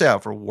will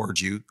himself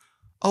reward you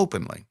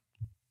openly.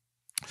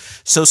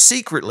 So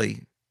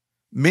secretly,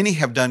 many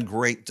have done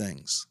great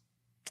things.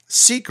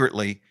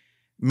 Secretly,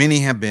 many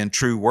have been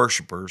true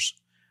worshipers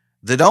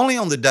that only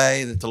on the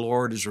day that the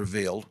Lord is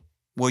revealed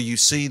will you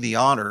see the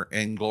honor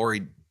and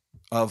glory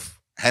of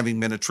having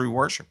been a true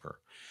worshiper.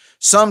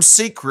 Some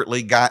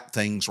secretly got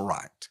things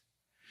right.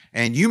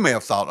 And you may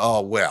have thought,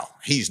 oh, well,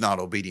 he's not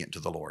obedient to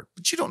the Lord.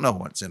 But you don't know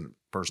what's in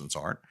a person's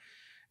heart.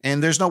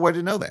 And there's no way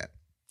to know that.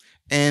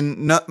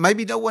 And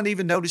maybe no one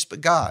even noticed but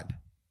God.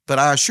 But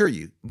I assure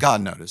you,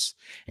 God noticed.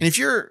 And if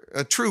you're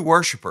a true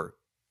worshiper,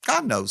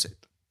 God knows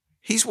it.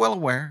 He's well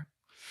aware.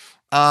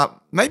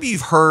 Maybe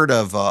you've heard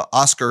of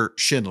Oskar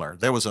Schindler.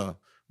 There was a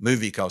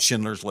movie called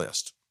Schindler's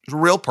List. It was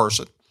a real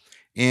person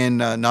in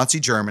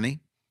Nazi Germany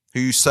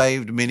who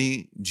saved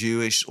many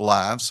Jewish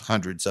lives,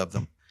 hundreds of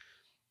them.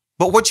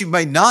 But what you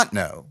may not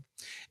know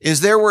is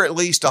there were at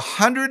least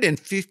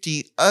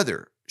 150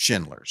 other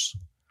Schindlers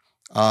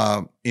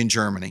in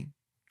Germany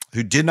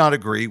who did not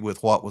agree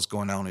with what was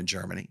going on in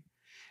Germany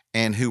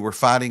and who were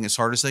fighting as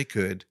hard as they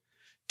could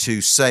to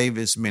save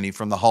as many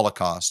from the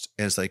Holocaust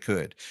as they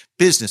could.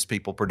 Business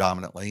people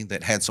predominantly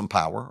that had some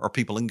power, or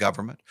people in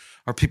government,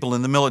 or people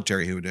in the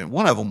military who did.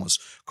 One of them was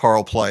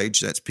Karl Plage,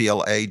 that's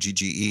Plagge,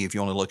 if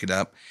you want to look it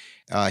up.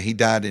 He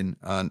died in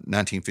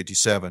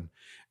 1957.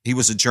 He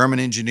was a German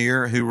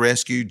engineer who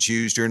rescued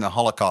Jews during the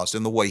Holocaust,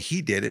 and the way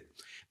he did it,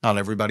 not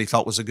everybody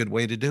thought was a good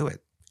way to do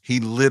it. He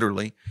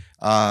literally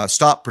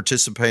stopped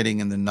participating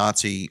in the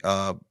Nazi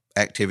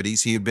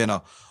activities. He had been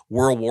a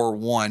World War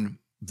I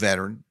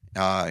veteran.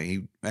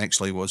 He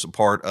actually was a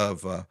part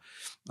of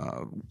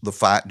the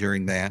fight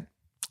during that.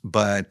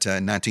 But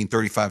in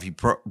 1935, he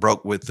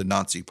broke with the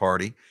Nazi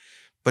Party.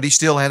 But he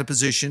still had a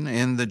position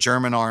in the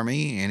German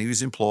army, and he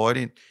was employed.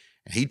 And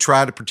he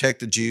tried to protect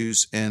the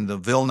Jews in the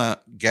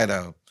Vilna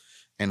ghetto.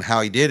 And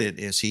how he did it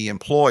is he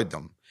employed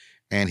them.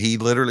 And he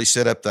literally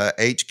set up the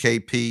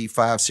HKP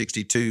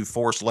 562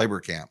 forced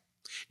labor camp.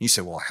 You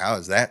say, well, how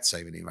is that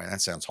saving anybody?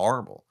 That sounds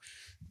horrible.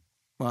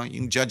 Well, you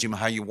can judge him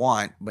how you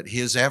want, but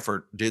his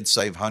effort did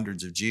save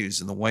hundreds of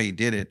Jews. And the way he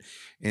did it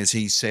is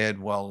he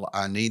said, well,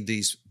 I need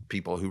these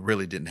people who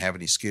really didn't have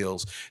any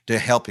skills to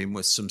help him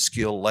with some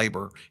skilled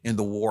labor in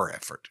the war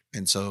effort.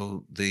 And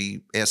so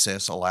the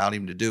SS allowed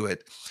him to do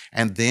it.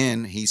 And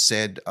then he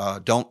said,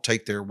 don't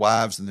take their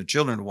wives and their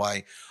children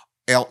away,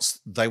 else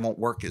they won't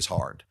work as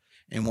hard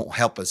and won't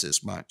help us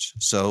as much.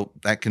 So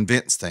that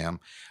convinced them.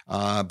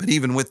 But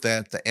even with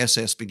that, the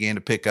SS began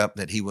to pick up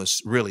that he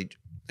was really,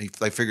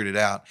 they figured it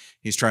out.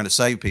 He's trying to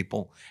save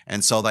people.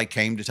 And so they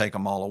came to take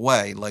them all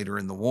away later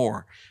in the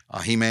war.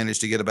 He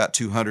managed to get about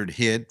 200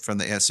 hid from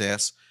the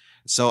SS.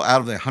 So out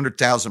of the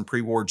 100,000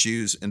 pre-war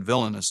Jews in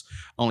Vilnius,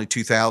 only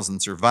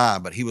 2,000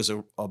 survived, but he was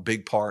a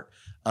big part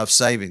of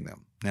saving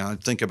them. Now,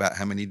 think about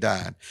how many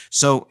died.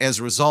 So as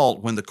a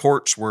result, when the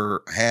courts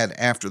were had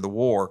after the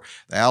war,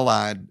 the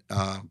Allied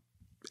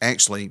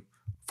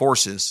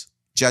forces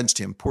judged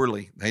him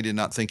poorly. They did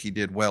not think he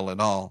did well at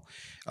all.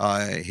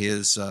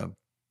 His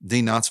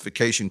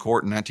denazification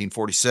court in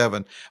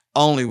 1947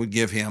 only would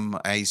give him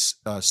a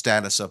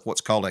status of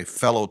what's called a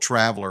fellow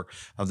traveler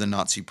of the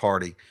Nazi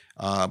Party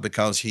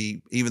because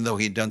even though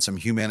he had done some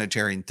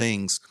humanitarian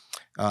things,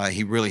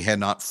 he really had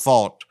not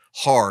fought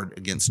hard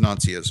against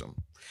Nazism.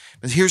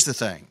 But here's the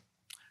thing.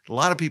 A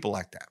lot of people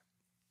like that.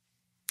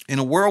 In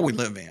a world we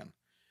live in,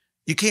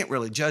 you can't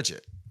really judge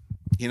it.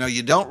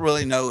 You don't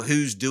really know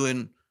who's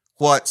doing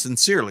what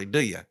sincerely, do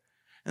you?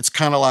 It's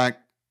kind of like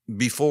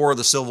before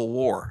the Civil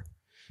War.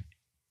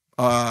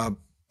 Over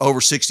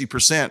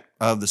 60%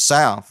 of the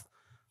South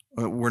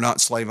were not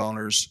slave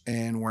owners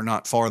and were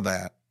not for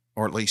that,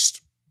 or at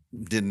least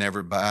didn't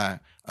ever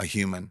buy a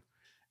human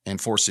and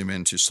force him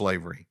into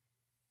slavery.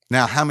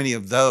 Now, how many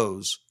of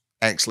those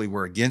actually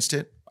were against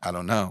it? I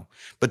don't know.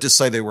 But to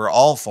say they were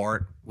all for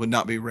it would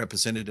not be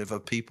representative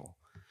of people.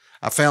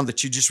 I found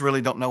that you just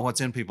really don't know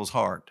what's in people's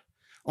heart.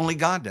 Only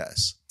God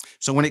does.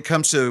 So when it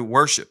comes to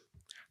worship,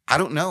 I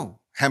don't know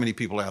how many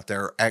people out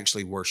there are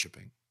actually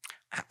worshiping.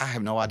 I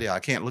have no idea. I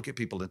can't look at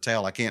people to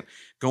tell. I can't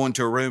go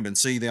into a room and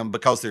see them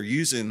because they're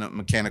using a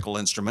mechanical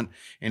instrument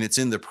and it's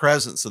in the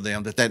presence of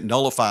them that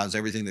nullifies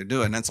everything they're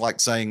doing. That's like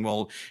saying,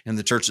 well, in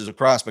the churches of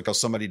Christ, because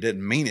somebody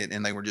didn't mean it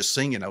and they were just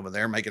singing over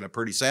there, making a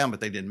pretty sound,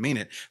 but they didn't mean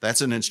it.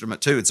 That's an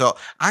instrument too. And so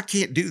I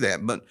can't do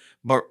that.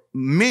 But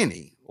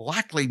many,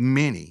 likely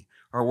many,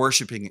 are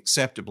worshiping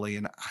acceptably,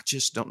 and I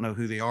just don't know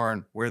who they are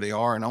and where they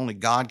are, and only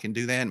God can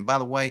do that. And by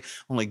the way,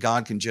 only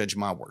God can judge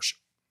my worship.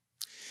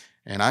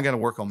 And I got to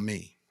work on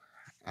me.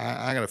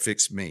 I got to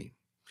fix me.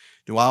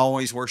 Do I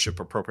always worship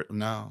appropriately?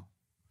 No.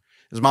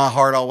 Is my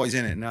heart always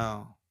in it?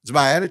 No. Is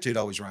my attitude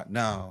always right?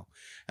 No.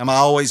 Am I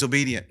always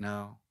obedient?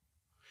 No.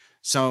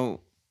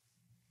 So,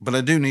 but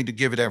I do need to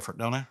give it effort,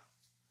 don't I?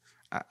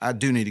 I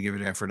do need to give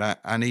it effort.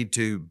 I need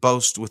to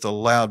boast with a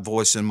loud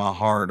voice in my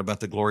heart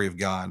about the glory of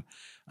God.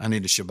 I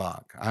need to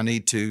shabak. I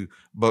need to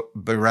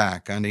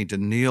barak. I need to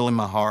kneel in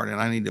my heart, and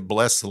I need to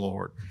bless the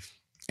Lord.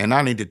 And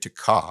I need to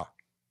tekah.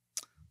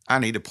 I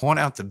need to point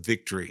out the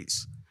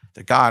victories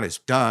that God has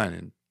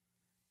done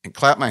and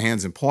clap my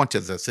hands and point to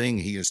the thing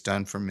he has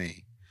done for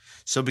me.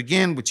 So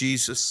begin with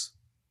Jesus.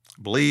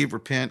 Believe,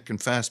 repent,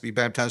 confess, be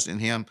baptized in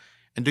him,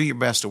 and do your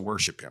best to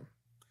worship him.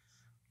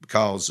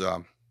 Because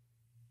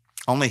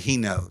only he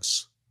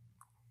knows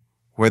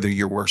whether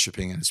you're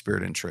worshiping in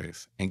spirit and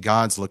truth. And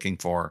God's looking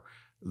for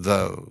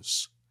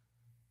those.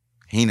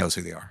 He knows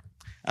who they are.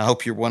 I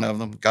hope you're one of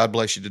them. God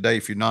bless you today.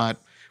 If you're not,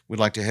 we'd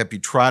like to help you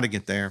try to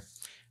get there.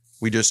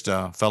 We just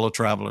fellow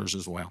travelers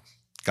as well.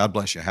 God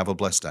bless you. Have a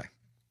blessed day.